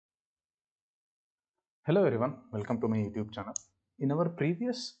Hello everyone, welcome to my YouTube channel. In our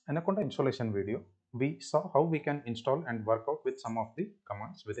previous Anaconda installation video, we saw how we can install and work out with some of the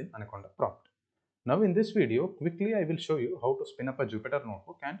commands within Anaconda prompt. Now in this video, quickly I will show you how to spin up a Jupyter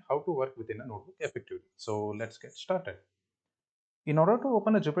notebook and how to work within a notebook effectively. So let's get started. In order to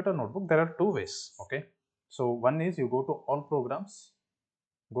open a Jupyter notebook, there are two ways. Okay. So one is you go to all programs,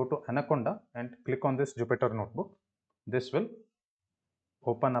 go to Anaconda and click on this Jupyter notebook. This will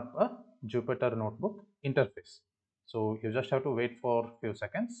open up a Jupyter notebook interface. So you just have to wait for a few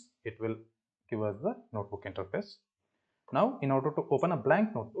seconds. It will give us the notebook interface. Now, in order to open a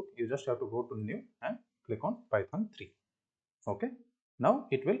blank notebook, you just have to go to new and click on Python 3. Okay. Now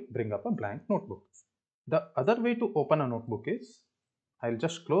it will bring up a blank notebook. The other way to open a notebook is, I'll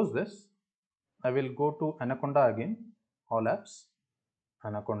just close this. I will go to Anaconda again, all apps,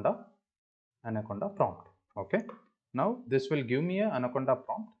 Anaconda, Anaconda prompt. Okay. Now this will give me a Anaconda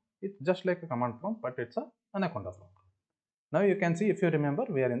prompt. It's just like a command prompt, but it's a Anaconda prompt. Now you can see, if you remember,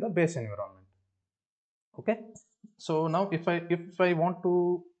 we are in the base environment. Okay. So now if I want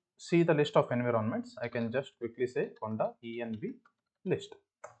to see the list of environments, I can just quickly say conda env list.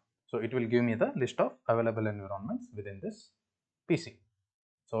 So it will give me the list of available environments within this PC.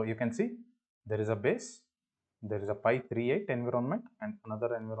 So you can see there is a base, there is a Pi38 environment and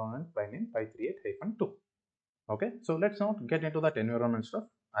another environment by name Pi38-2. Okay, so let's not get into that environment stuff.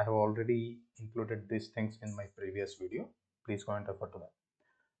 I have already included these things in my previous video. Please go and refer to that.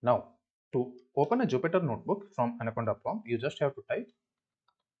 Now, to open a Jupyter notebook from Anaconda prompt, you just have to type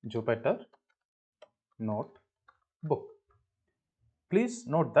Jupyter notebook. Please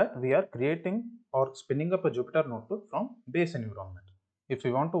note that we are creating or spinning up a Jupyter notebook from base environment. If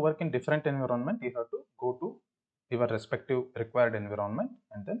you want to work in different environment, you have to go to your respective required environment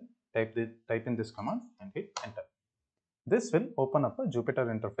and then type in this command and hit enter. This will open up a Jupyter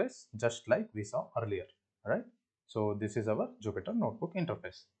interface just like we saw earlier, right? So this is our Jupyter notebook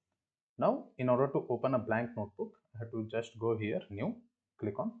interface. Now, in order to open a blank notebook, I have to just go here, new,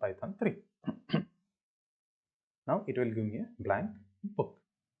 click on Python 3. Now it will give me a blank book.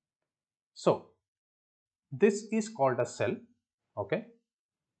 So this is called a cell. Okay.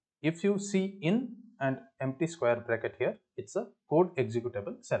 If you see in and empty square bracket here, it's a code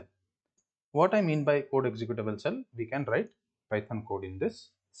executable cell. What I mean by code executable cell, we can write Python code in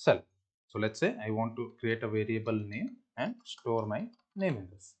this cell. So let's say I want to create a variable name and store my name in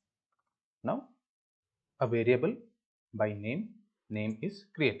this. Now a variable by name is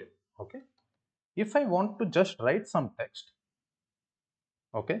created. Okay. If I want to just write some text,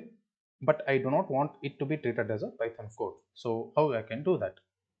 okay, but I do not want it to be treated as a Python code. So how I can do that?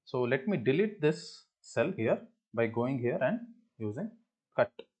 So let me delete this cell here by going here and using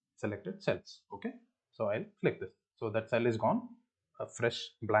cut selected cells. Okay, so I'll click this. So that cell is gone. A fresh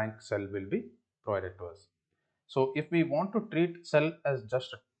blank cell will be provided to us. So if we want to treat cell as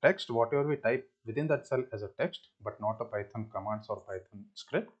just a text, whatever we type within that cell as a text, but not a Python commands or Python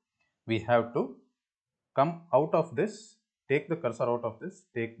script, we have to come out of this, take the cursor out of this,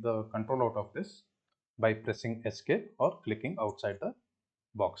 take the control out of this by pressing escape or clicking outside the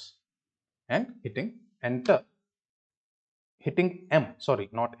box and hitting enter. Hitting M, sorry,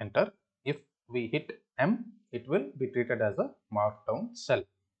 not enter. If we hit M, it will be treated as a markdown cell.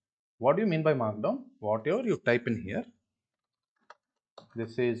 What do you mean by markdown? Whatever you type in here,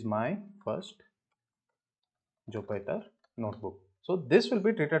 this is my first Jupyter notebook. So this will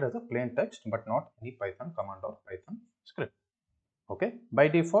be treated as a plain text, but not any Python command or Python script. Okay, by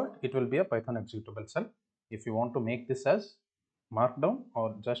default it will be a Python executable cell. If you want to make this as markdown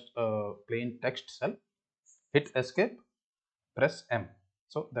or just a plain text cell, hit escape, press M.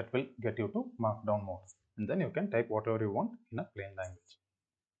 So that will get you to markdown mode, and then you can type whatever you want in a plain language.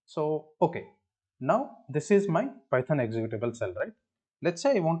 So okay, now this is my Python executable cell, right? Let's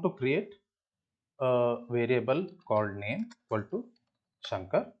say I want to create a variable called name equal to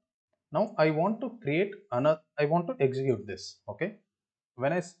Shankar. Now I want to create another, I want to execute this. Okay,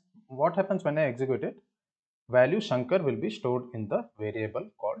 when what happens when I execute it, value Shankar will be stored in the variable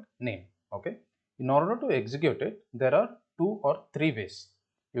called name. Okay, in order to execute it, there are 2 or 3 ways.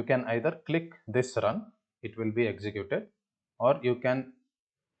 You can either click this run, it will be executed, or you can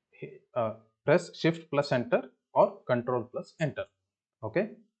press shift plus enter or control plus enter.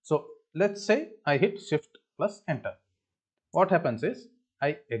 Okay, so let's say I hit shift plus enter. What happens is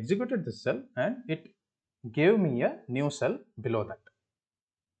I executed this cell and it gave me a new cell below that.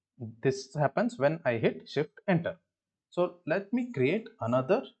 This happens when I hit shift enter. So let me create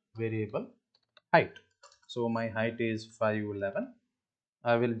another variable height. So my height is 5'11".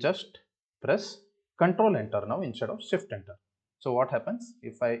 I will just press control enter now instead of shift enter. So what happens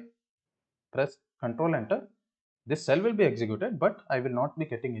if I press Control Enter, this cell will be executed, but I will not be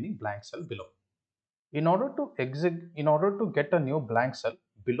getting any blank cell below. In order to get a new blank cell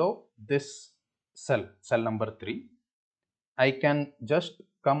below this cell number 3, I can just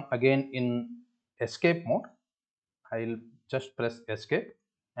come again in escape mode. I'll just press escape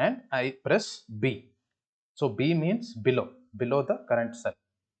and I press B. So B means below the current cell.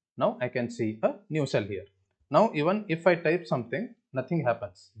 Now I can see a new cell here. Now even if I type something, nothing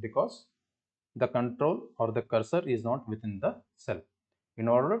happens because the control or the cursor is not within the cell. In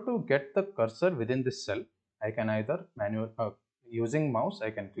order to get the cursor within this cell, I can either using mouse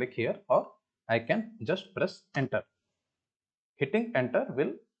I can click here, or I can just press enter. Hitting enter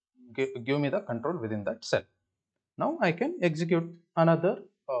will give me the control within that cell. Now I can execute another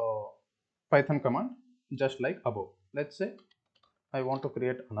Python command just like above. Let's say I want to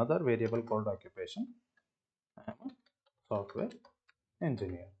create another variable called occupation. I am a software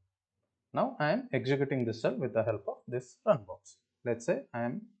engineer. Now I am executing this cell with the help of this run box. Let's say I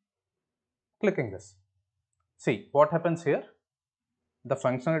am clicking this. See what happens here. The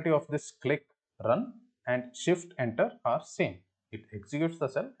functionality of this click, run and shift enter are same. It executes the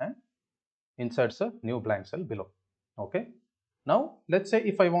cell and inserts a new blank cell below. Okay. Now let's say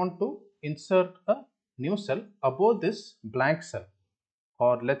if I want to insert a new cell above this blank cell,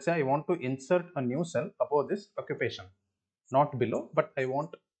 or let's say I want to insert a new cell above this occupation, not below, but I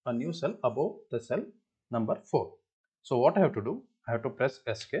want a new cell above the cell number 4. So what I have to do, I have to press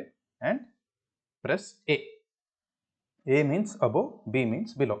escape and press A. A means above, B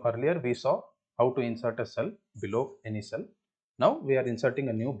means below. Earlier we saw how to insert a cell below any cell. Now we are inserting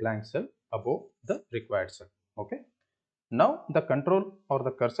a new blank cell above the required cell. Okay. Now the control or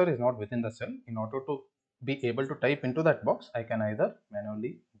the cursor is not within the cell. In order to be able to type into that box, I can either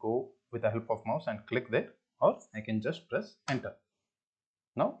manually go with the help of mouse and click there, or I can just press enter.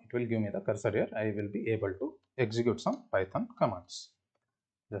 Now it will give me the cursor here. I will be able to execute some Python commands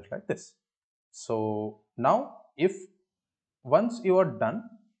just like this. So now if once you are done,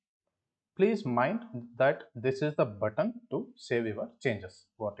 please mind that this is the button to save your changes.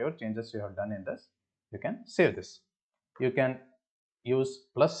 Whatever changes you have done in this, you can save this. You can use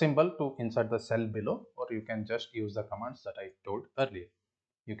plus symbol to insert the cell below, or you can just use the commands that I told earlier.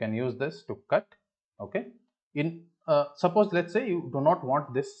 You can use this to cut. Okay. In suppose let's say you do not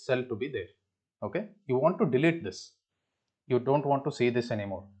want this cell to be there. Okay. You want to delete this. You don't want to see this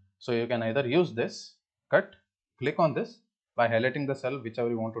anymore. So you can either use this, cut, click on this by highlighting the cell whichever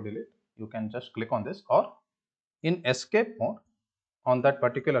you want to delete. You can just click on this, or in escape mode on that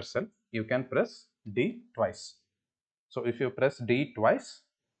particular cell, you can press D twice. So if you press D twice,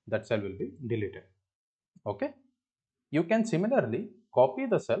 that cell will be deleted. Okay. You can similarly copy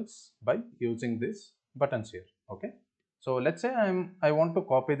the cells by using these buttons here. Okay. So let's say I want to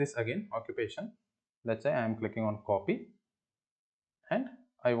copy this again, occupation. Let's say I am clicking on copy and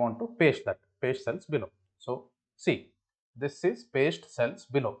I want to paste cells below. So see, this is paste cells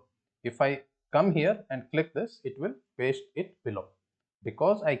below. If I come here and click this, it will paste it below.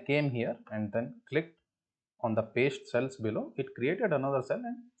 Because I came here and then clicked on the paste cells below, it created another cell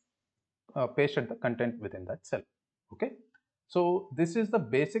and pasted the content within that cell. Okay. So this is the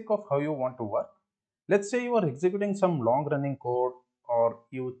basic of how you want to work. Let's say you are executing some long running code, or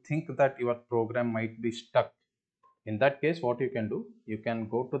you think that your program might be stuck. In that case, what you can do, you can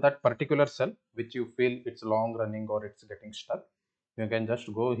go to that particular cell which you feel it's long running or it's getting stuck. You can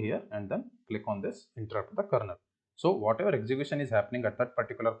just go here and then click on this interrupt the kernel. So whatever execution is happening at that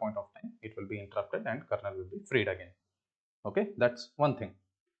particular point of time, it will be interrupted and kernel will be freed again. Okay, that's one thing.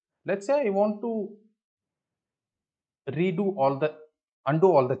 Let's say I want to undo all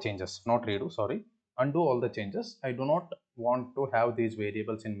the changes, not redo, sorry, undo all the changes. I do not want to have these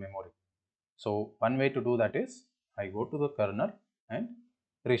variables in memory. So one way to do that is I go to the kernel and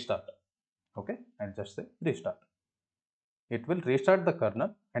restart. Okay, and just say restart. It will restart the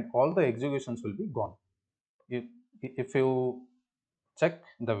kernel and all the executions will be gone. If you check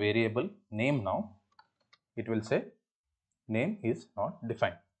the variable name now, it will say name is not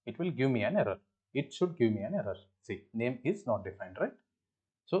defined. It will give me an error. It should give me an error. See, name is not defined, right?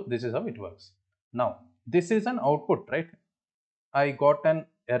 So this is how it works. Now this is an output, right? I got an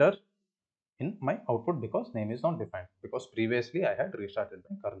error in my output because name is not defined, because previously I had restarted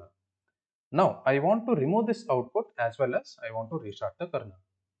my kernel. Now I want to remove this output as well as I want to restart the kernel.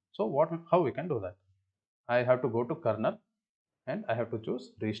 So how we can do that? I have to go to kernel and I have to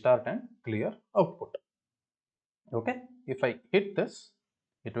choose restart and clear output. Okay, if I hit this,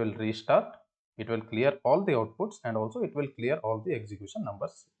 it will restart, it will clear all the outputs, and also it will clear all the execution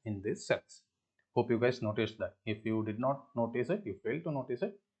numbers in these cells. Hope you guys noticed that. If you did not notice it, you failed to notice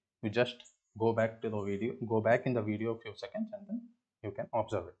it, you just go back to the video, go back in the video a few seconds, and then you can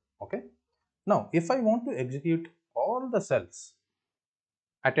observe it. Okay. Now, if I want to execute all the cells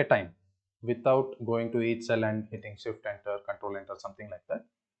at a time without going to each cell and hitting shift enter, control enter, something like that,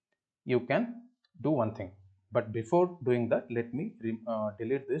 you can do one thing. But before doing that, let me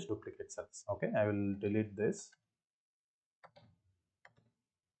delete these duplicate cells. Okay, I will delete this.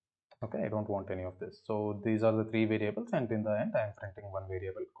 Okay, I don't want any of this. So these are the three variables, and in the end I am printing one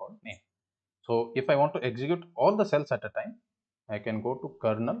variable called name. So if I want to execute all the cells at a time, I can go to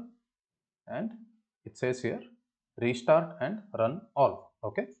kernel, and it says here restart and run all.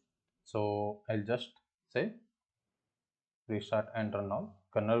 Okay, so I'll just say restart and run all.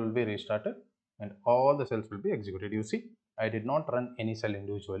 Kernel will be restarted and all the cells will be executed. You see, I did not run any cell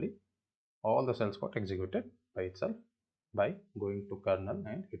individually. All the cells got executed by itself by going to kernel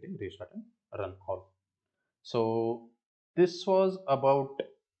and hitting restart and run all. So this was about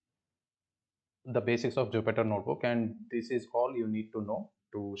the basics of Jupyter Notebook, and this is all you need to know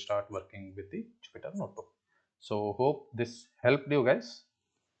to start working with the Jupyter Notebook. So hope this helped you guys.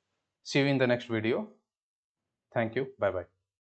 See you in the next video. Thank you. Bye bye.